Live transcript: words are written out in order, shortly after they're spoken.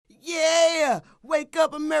Yeah, wake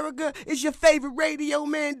up America, it's your favorite radio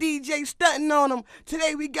man DJ stunting on them.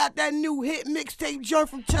 Today we got that new hit mixtape joint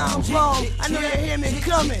from T.O.M.M.BOMB. I know you hear me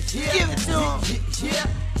coming, give it to him.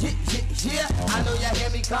 Yeah, I know y'all hear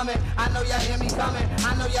me coming, I know y'all hear me coming,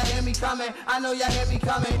 I know y'all hear me coming, I know y'all hear me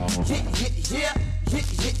coming.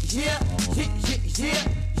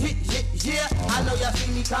 Yeah, I know y'all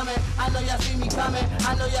see me coming, I know y'all see me coming,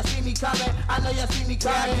 I know y'all see me coming, I know y'all see me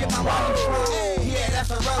coming. Get my money from, yeah,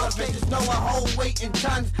 that's irrelevant. Just know I hold weight in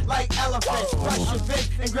tons like elephants. Crush your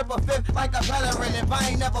fist and grip a fifth like a veteran. If I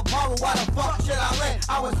ain't never borrowed, why the fuck should I lend?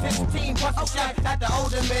 I was 16, bust a shot at the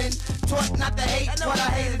older men. Taught not to hate, but I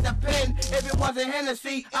hated the pen. If it wasn't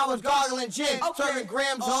Hennessy, I was gargling gin. Serving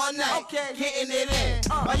grams all night, getting it in.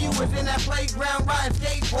 While you was in that playground riding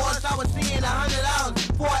skateboards, I was seeing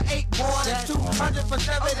 $100 for an 8-board. That's 200 for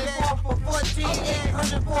 7 and 4 for 14,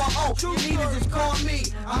 800 for a 0. You need to just call me,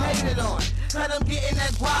 I'm hated on. Cause I'm getting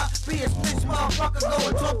that guap, be a snitch motherfucker, go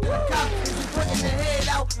and talk to the cops. If you putting the head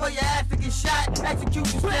out for your ass to get shot,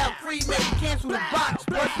 execution style free, maybe cancel the box.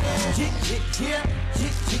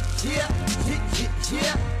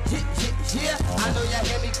 Yeah, I know y'all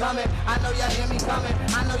hear me coming, I know y'all hear me coming,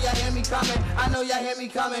 I know y'all hear me coming, I know y'all hear me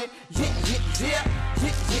coming. Yeah,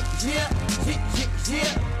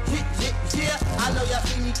 I know y'all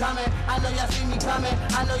see me coming, I know y'all see me coming,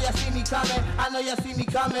 I know y'all see me coming, I know y'all see me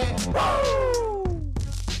coming.